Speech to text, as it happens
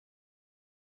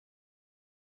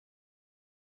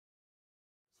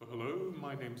So hello,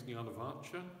 my name's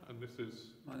Jnanavaca and this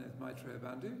is... My name is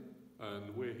Maitreyabandhu.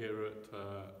 And we're here at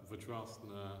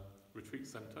Triratna Retreat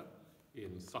Centre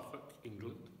in Suffolk,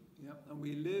 England. Yeah, and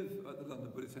we live at the London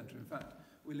Buddhist Centre. In fact,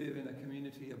 we live in a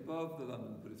community above the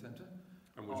London Buddhist Centre.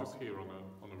 And we're just here on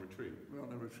a retreat. We're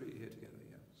on a retreat here together,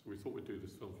 yeah. So we thought we'd do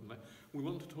this film from there. We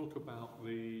want to talk about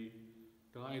the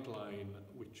guideline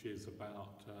which is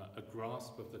about a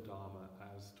grasp of the Dharma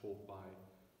as taught by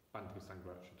Bhante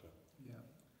Sangharakshita. Yeah.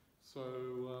 So,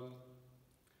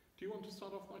 do you want to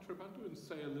start off, Maitreyabandhu, and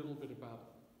say a little bit about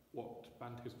what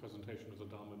Bhante's presentation of the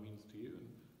Dharma means to you and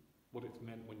what it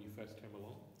meant when you first came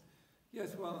along?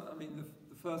 Yes, well, I mean,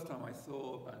 the first time I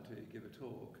saw Bhante give a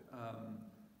talk,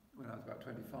 when I was about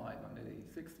 25, I'm nearly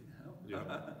 60 now.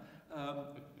 Yeah.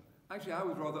 Actually, I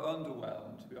was rather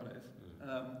underwhelmed, to be honest.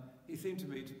 He seemed to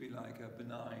me to be like a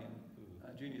benign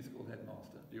junior school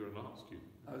headmaster. You were an art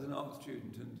student. I was an art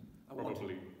student, and I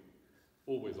probably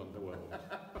always underwhelmed.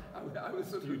 I was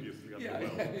sort of studiously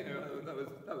underwhelmed. Yeah, you know,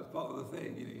 that was part of the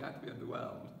thing. You know, you had to be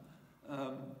underwhelmed.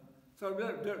 So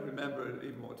I don't remember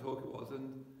even what talk it was.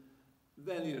 And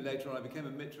then, you know, later on, I became a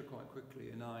Mitra quite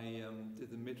quickly, and I did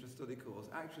the Mitra study course.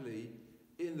 Actually,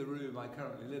 in the room I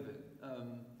currently live in.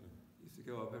 Used to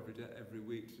go up every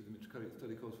week to the Mitra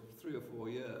study course for 3 or 4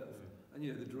 years. And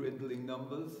you know, the dwindling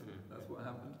numbers. That's what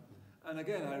happened. And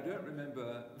again, I don't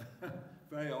remember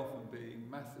very often being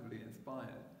massively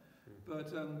inspired.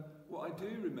 But what I do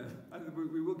remember, and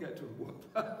we will get to what.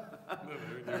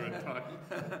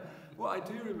 What I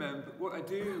do remember, what I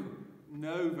do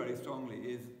know very strongly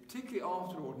is, particularly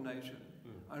after ordination,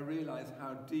 I realised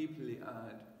how deeply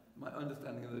my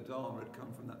understanding of the Dharma had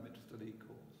come from that Mitra study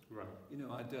course. Right. You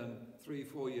know, I'd done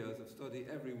 3-4 years of study.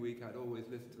 Every week I'd always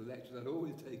listened to the lectures. I'd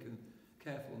always taken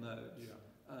careful notes. Yeah.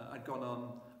 I'd gone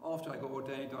on, after I got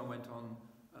ordained, I went on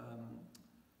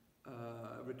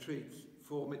retreats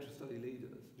for Mitra study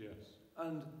leaders. Yes.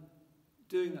 And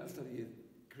doing that study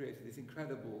created this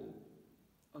incredible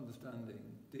understanding,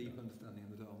 deep understanding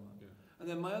of the Dharma. Yeah. And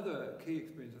then my other key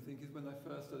experience, I think, is when I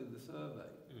first studied the survey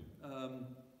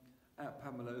at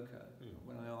Pamaloka,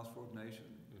 when I asked for ordination.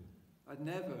 I'd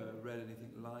never read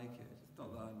anything like it. It's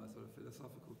not that I'm a sort of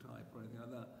philosophical type or anything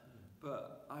like that.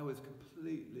 But I was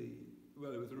completely,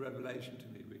 well, it was a revelation to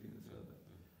me reading the survey.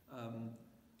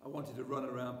 I wanted to run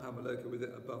around Pamaloka with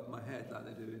it above my head like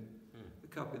they do in the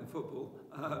cup in football.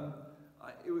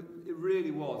 It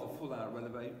really was a full-out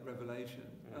revelation.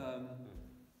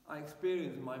 I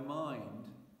experienced my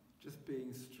mind just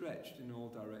being stretched in all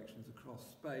directions,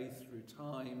 across space, through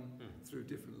time, through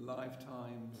different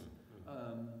lifetimes.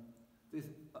 This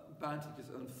Bhante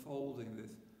just unfolding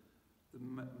the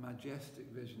majestic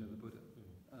vision of the Buddha.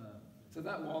 So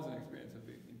that was an experience of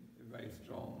a very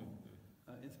strong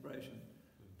inspiration.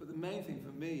 But the main thing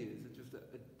for me is just a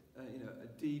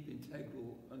deep,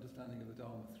 integral understanding of the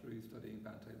Dharma through studying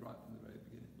Bhante right from the very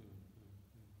beginning.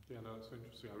 Yeah, no, it's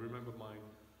interesting. I remember my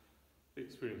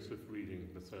experience of reading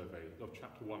the survey, of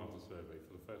chapter 1 of the survey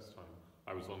for the first time.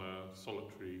 I was on a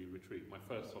solitary retreat, my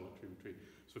first solitary retreat.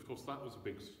 So of course that was a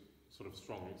big sort of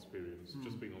strong experience,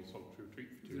 just being on solitary retreat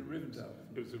for 2 weeks.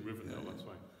 It was in Rivendell, that's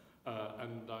right.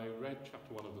 And I read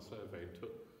chapter 1 of the survey and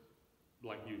took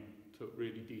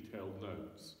really detailed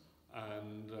notes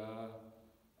and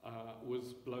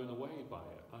was blown away by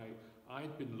it.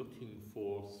 I'd been looking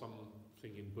for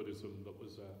something in Buddhism that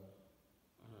was a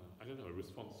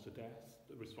response to death,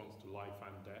 a response to life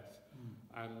and death.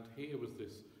 And here was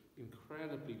this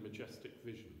incredibly majestic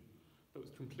vision that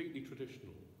was completely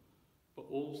traditional, but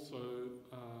also,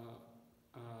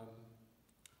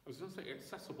 I was going to say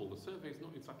accessible. The survey is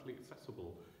not exactly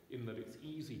accessible in that it's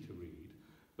easy to read,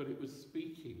 but it was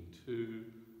speaking to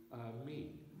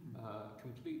me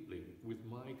completely with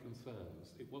my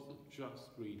concerns. It wasn't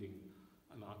just reading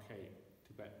an archaic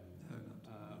Tibetan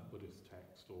Buddhist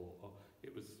text, or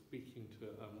it was speaking to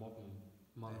a modern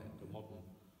mind, a modern...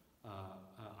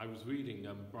 I was reading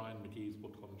Brian McGee's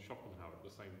book on Schopenhauer at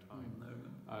the same time,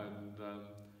 and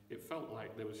it felt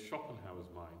like there was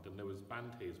Schopenhauer's mind and there was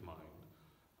Bhante's mind,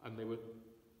 and they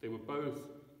were both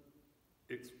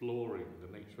exploring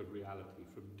the nature of reality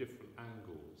from different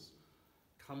angles,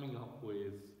 coming up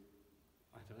with,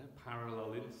 I don't know,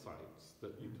 parallel insights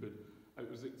that you could... It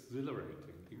was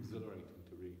exhilarating to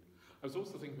read. I was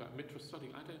also thinking about Mitra study.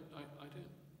 I don't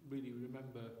really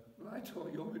remember... Well, I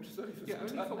taught your Mitra study for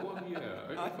only for 1 year.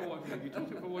 Only for 1 year. You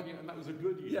taught it for 1 year, and that was a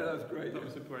good year. Yeah, that was great. That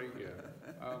was a great year.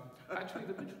 Actually,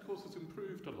 the Mitra course has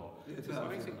improved a lot. Because I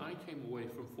think I came away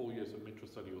from 4 years of Mitra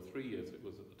study, or 3 years it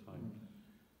was at the time.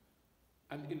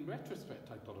 And in retrospect,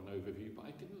 I got an overview, but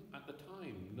I didn't at the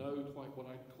time know quite what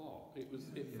I'd got.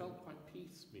 It felt quite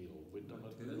piecemeal. We'd done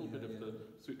a little bit of the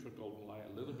Sutra Golden Light,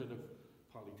 a little bit of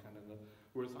Pali Canon,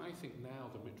 whereas I think now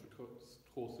the Mitra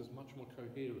course is much more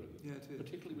coherent,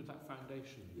 particularly with that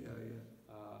foundation.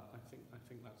 I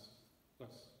think that's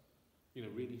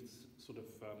really sort of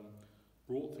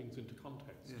brought things into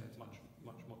context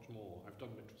much more. I've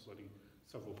done Mitra study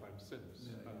several times since,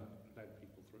 led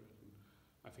people through it, and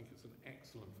I think it's an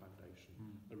excellent foundation,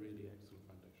 a really excellent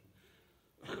foundation.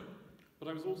 But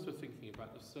I was also thinking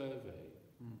about the survey.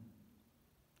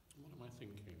 What am I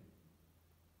thinking?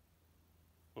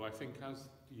 Well, I think as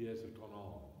years have gone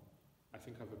on, I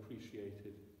think I've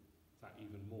appreciated that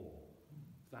even more.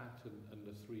 That and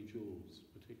the Three Jewels,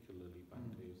 particularly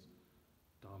Bhante's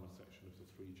Dharma section of the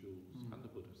Three Jewels, and the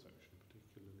Buddha section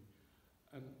particularly.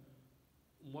 And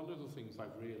one of the things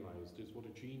I've realised is what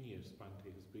a genius Bhante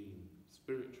has been,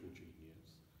 spiritual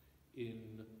genius,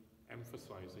 in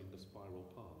emphasising the spiral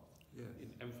path,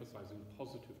 in emphasising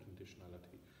positive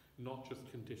conditionality, not just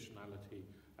conditionality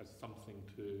as something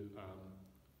to,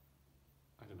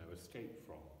 escape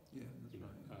from.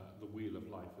 The wheel of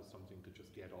life as something to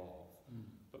just get off,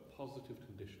 but positive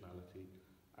conditionality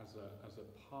as a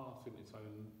path in its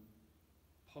own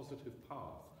positive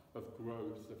path of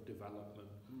growth, of development,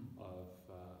 of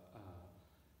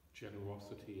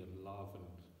generosity and love and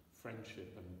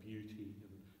friendship and beauty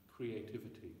and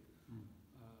creativity.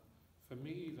 For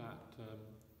me, that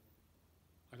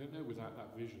I don't know, without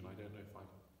that vision, I don't know if I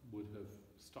would have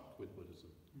stuck with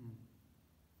Buddhism.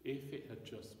 If it had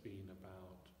just been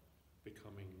about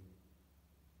becoming,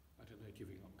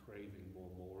 giving up craving more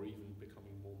and more, or even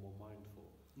becoming more and more mindful,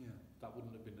 that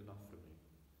wouldn't have been enough for me.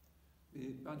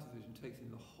 The Bhante's vision takes in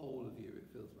the whole of you, it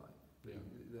feels like.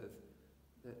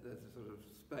 There's a sort of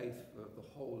space for the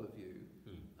whole of you.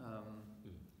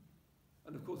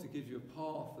 And of course it gives you a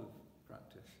path of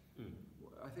practice.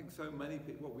 I think so many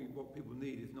people, what people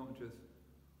need is not just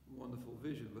wonderful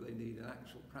vision, but they need an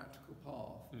actual practical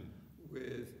path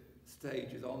with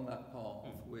stages on that path,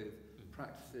 with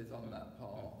practices on that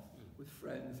path, with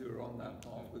friends who are on that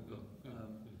path with them.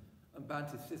 And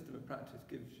Bhante's system of practice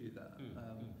gives you that.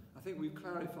 I think we've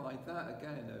clarified that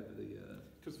again over the years.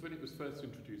 Because when it was first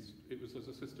introduced, it was as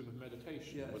a system of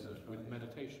meditation, wasn't it? With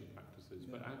meditation practices,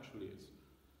 but actually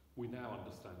we now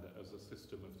understand it as a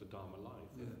system of the Dharma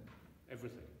life,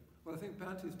 everything. Well, I think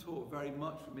Bhante's taught very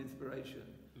much from inspiration,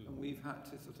 and we've had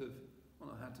to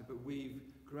but we've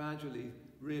gradually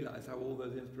realised how all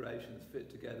those inspirations fit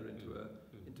together into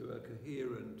a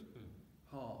coherent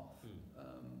path,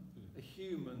 a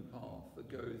human path that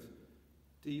goes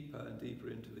deeper and deeper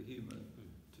into the human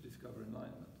to discover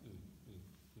enlightenment.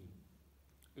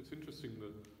 It's interesting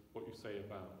what you say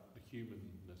about the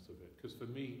humanness of it, because for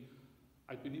me,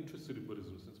 I'd been interested in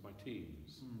Buddhism since my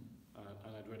teens,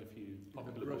 and I'd read a few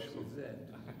popular books on Zen.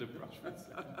 I had a brush with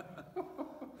Zen.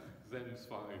 Zen's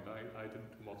fine. I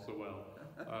didn't come off so well,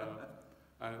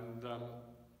 and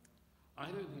I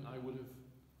don't think I would have.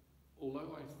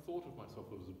 Although I thought of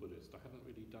myself as a Buddhist, I hadn't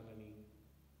really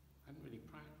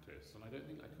practiced, and I don't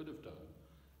think I could have done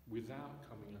without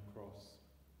coming across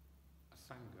a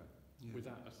Sangha.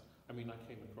 I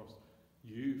came across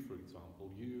you, for example.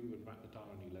 You and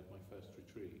Ratnadharani led my first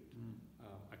retreat.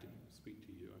 I didn't speak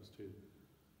to you. I was too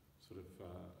sort of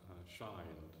shy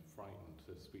and frightened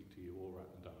to speak to you or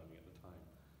Ratnadharani at the time.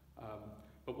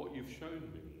 But what you've shown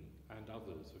me, and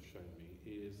others have shown me,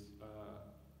 is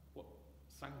what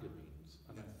Sangha means.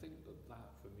 And I think that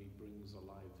for me brings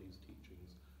alive these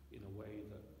teachings in a way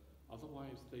that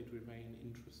otherwise they'd remain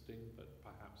interesting, but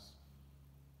perhaps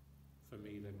for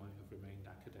me they might have remained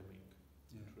academic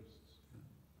interests.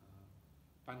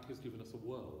 Bhante's given us a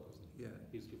world, hasn't he?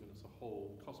 He's given us a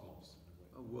whole cosmos in a way.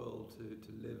 A world to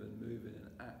live and move in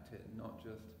and act in, not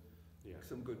just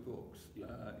some good books, but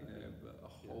a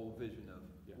whole vision of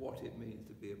what it means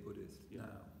to be a Buddhist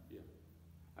now.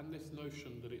 And this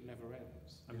notion that it never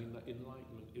ends. I mean, that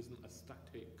enlightenment isn't a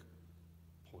static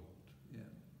point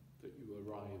that you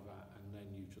arrive at and then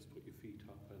you just put your feet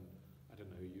up and, I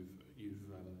don't know, you've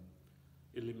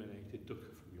eliminated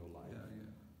dukkha from your life.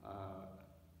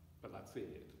 But that's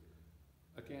it.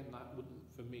 Again, that wouldn't,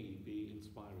 for me, be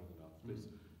inspiring enough. This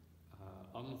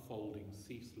unfolding,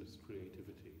 ceaseless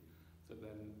creativity that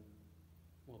then,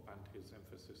 Bhante's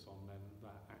emphasis on then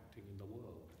that acting in the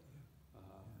world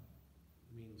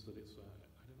means that it's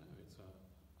it's an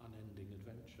unending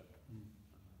adventure.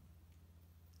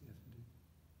 Yes, indeed.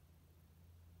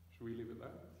 Should we leave it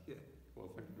there? Yeah. Well,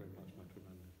 thank you very much,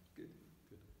 Maitreyabandhu.